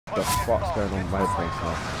the fuck's going on in my place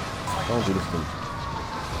now? Don't do this to me.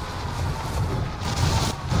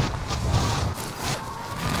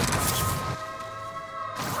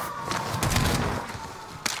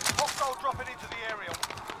 Hostile dropping into the area.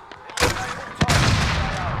 Eliminate all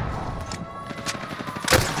targets.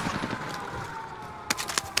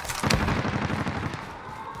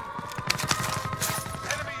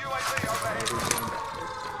 Enemy UAV overhead.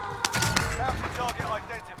 Bounty target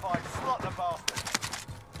identified. Slot the bastard.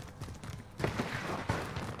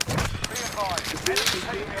 Be advised. Enemy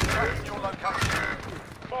team is tracking your location.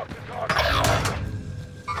 Mark the target.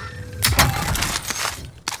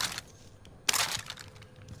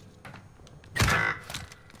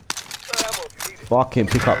 Fucking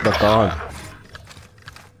pick up the gun.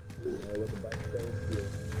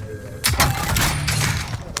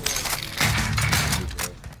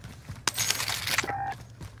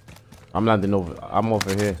 I'm landing over. I'm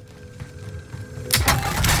over here.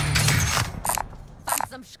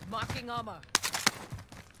 Find some marking armor.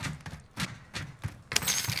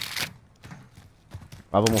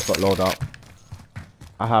 I've almost got load out.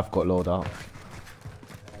 I have got load out.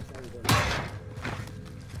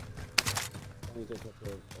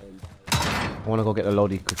 I want to go get the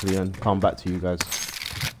loadie quickly and come back to you guys.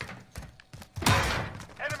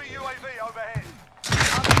 Enemy UAV overhead.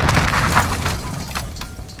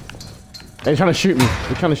 They're trying to shoot me.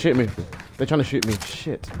 They're trying to shoot me. They're trying to shoot me.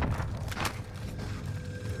 Shit.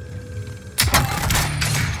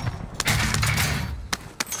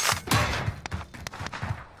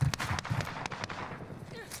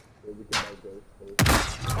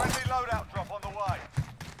 Friendly loadout drop on the way.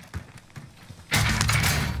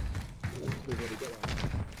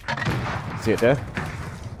 See it there?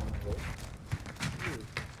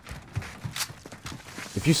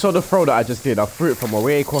 If you saw the throw that I just did, I threw it from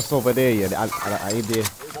way across over there. Yeah, I ain't there.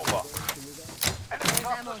 Enemy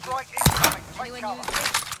cluster strike incoming. Take cover.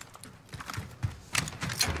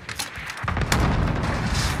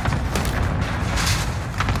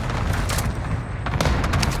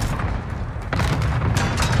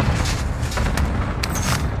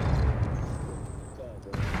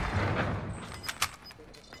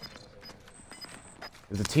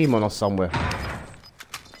 There's a team on us somewhere.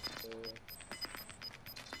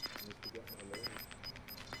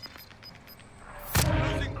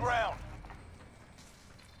 Losing ground.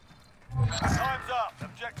 Time's up.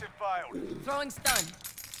 Objective failed. Throwing stun.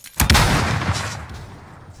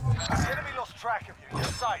 The enemy lost track of you. You're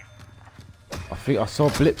safe. I think I saw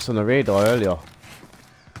blips on the radar earlier.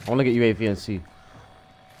 I want to get UAV and see.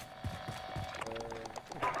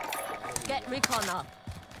 Get recon up.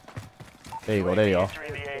 There you go. There you are.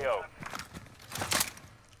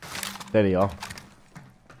 There they are. What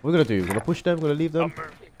we're gonna do? We're gonna push them. We're gonna leave them.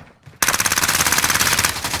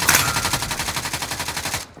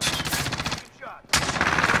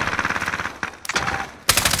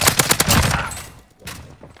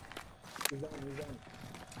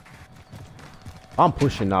 I'm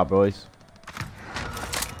pushing now, boys.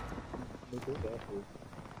 Enemy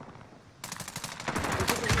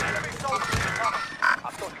soldiers incoming.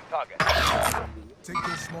 I've got your target. Take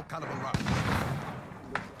this small caliber round.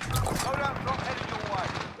 Loadout drop headed your way.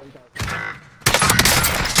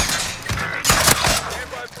 Stand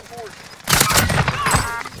by for board.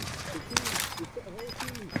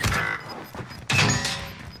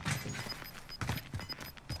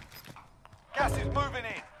 Gas is moving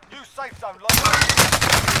in. New safe zone located.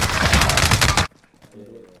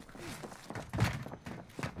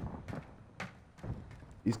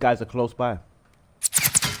 These guys are close by.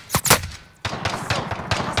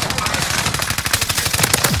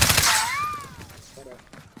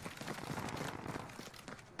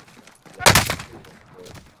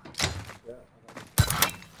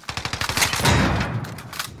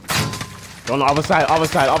 On the other side,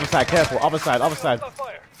 careful, other side.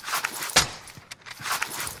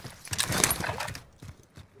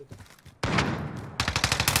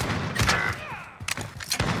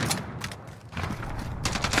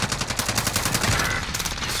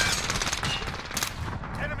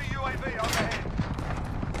 Enemy UAV overhead.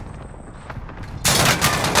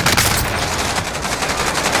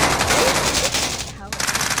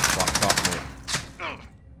 Fucked up, mate.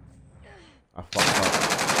 I fucked up.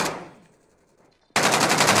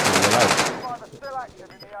 Still active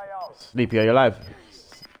in the AO. Sleepie, are you alive?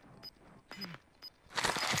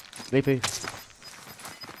 Sleepie.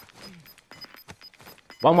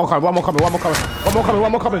 One more coming.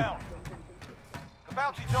 The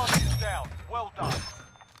bounty target is down. Well done.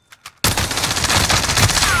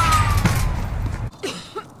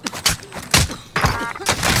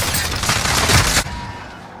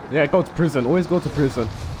 Yeah, go to prison. Always go to prison.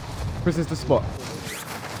 Prison's the spot.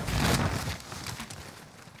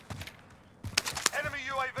 Enemy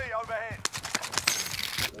UAV overhead.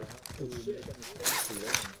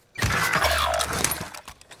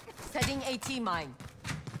 Setting AT mine.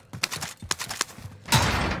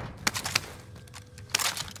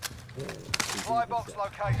 Supply box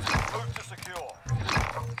located. Move to secure.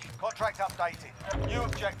 Contract updated. New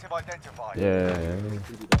objective identified. Yeah.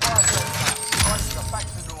 Prices are back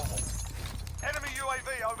to normal. Enemy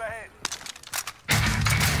UAV overhead.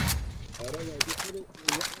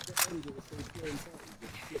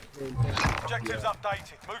 Objectives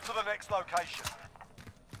updated. Move to the next location.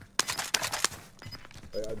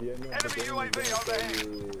 Enemy UAV overhead.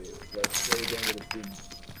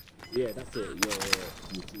 Yeah, that's it.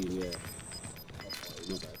 Yeah.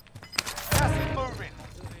 Gas is moving.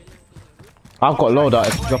 I've got a loader.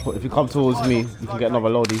 If you come towards me, you can get another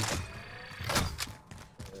loadie.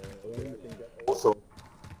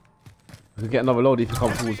 You can get another loadie if you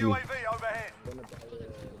come Enemy towards me. UAV overhead.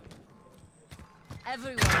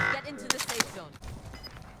 Everyone, get into the safe zone.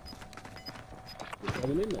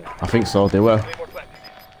 I think so. They were.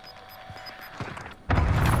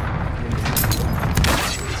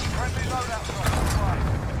 Friendly loadout drop on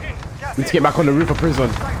the way. Gas Need to get back on the roof of prison.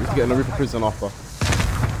 Need to get on the roof of prison after. Enemy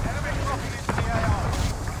dropping into the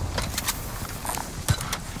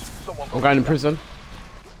AR. I'm going in prison.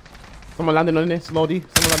 Someone landing on this, loadie.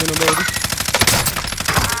 Someone landing on the loadie.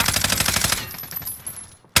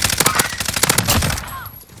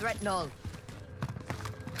 Threat null.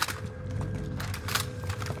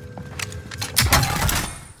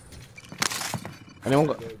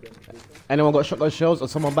 Anyone got shotgun shells or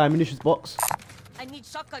someone buy a munitions box? I need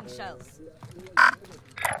shotgun shells.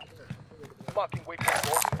 Marking weapon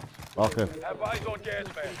board. Okay. Have eyes on gas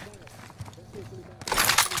man.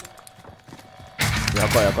 Yeah, I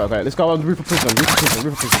got it. Let's go on the roof of prison.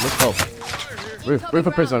 Let's go. Roof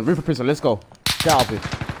of prison. Let's go. Get out of here.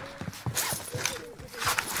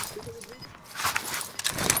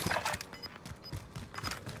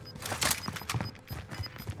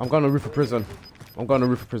 I'm going to the roof of prison.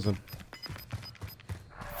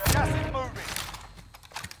 Gas is moving.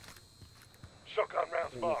 Shotgun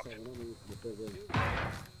rounds marked.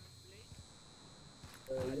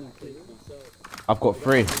 I've got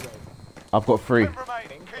three.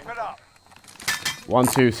 Remaining. Keep it up. 1,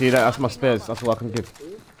 2. See that? That's my spares. That's all I can give.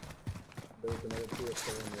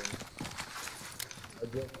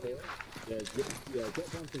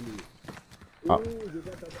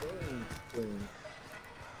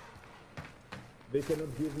 They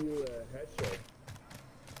cannot give you a headshot.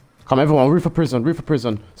 Come everyone, roof of prison.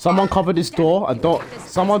 Someone cover this door and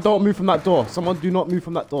someone don't move from that door. Someone do not move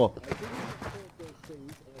from that door.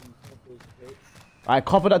 Alright,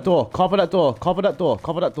 cover that door,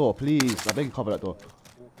 please. I beg you, cover that door.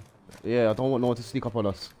 Yeah, I don't want no one to sneak up on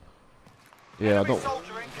us. Yeah, I don't.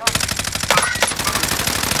 Soldier incoming.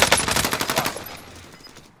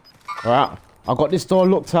 Alright, I got this door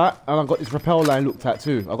looked at and I got this rappel line looked at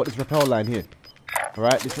too. I got this rappel line here.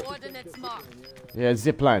 Alright, this. Coordinates marked. Yeah,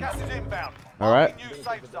 zip line. Gas is inbound. Alright. Marking new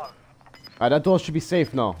safe zone. Alright, that door should be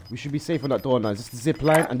safe now. We should be safe on that door now. Just the zip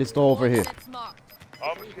line and this door over here. Coordinates marked.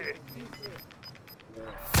 I'm here.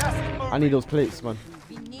 Gas is moving. I need those plates, man.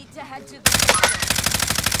 We need to head to the safe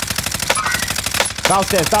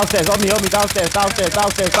Downstairs, on me, downstairs.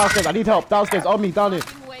 I need help, downstairs, on me, down here.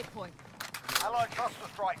 zone. Waypoint. Allied cluster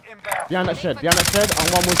strike inbound. Behind that shed, and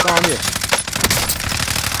one was down here.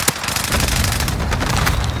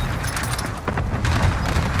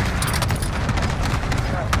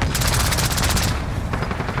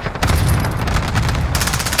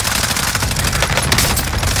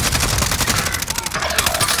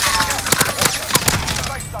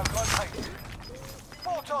 Safe zone located.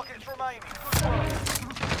 4 targets remaining.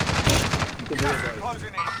 Good work. Gas is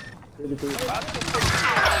closing in.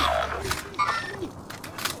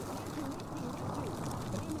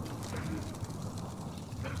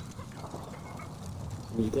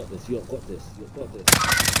 You got this.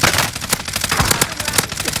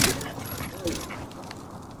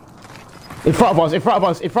 In front of us.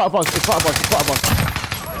 Accomplished.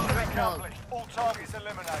 All targets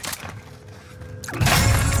eliminated.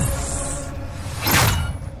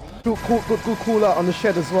 Good call out on the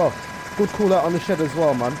shed as well.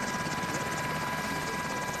 Man.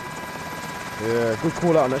 Yeah, good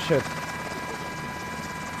call out on that shed.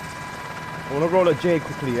 I wanna roll a J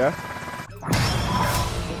quickly, yeah?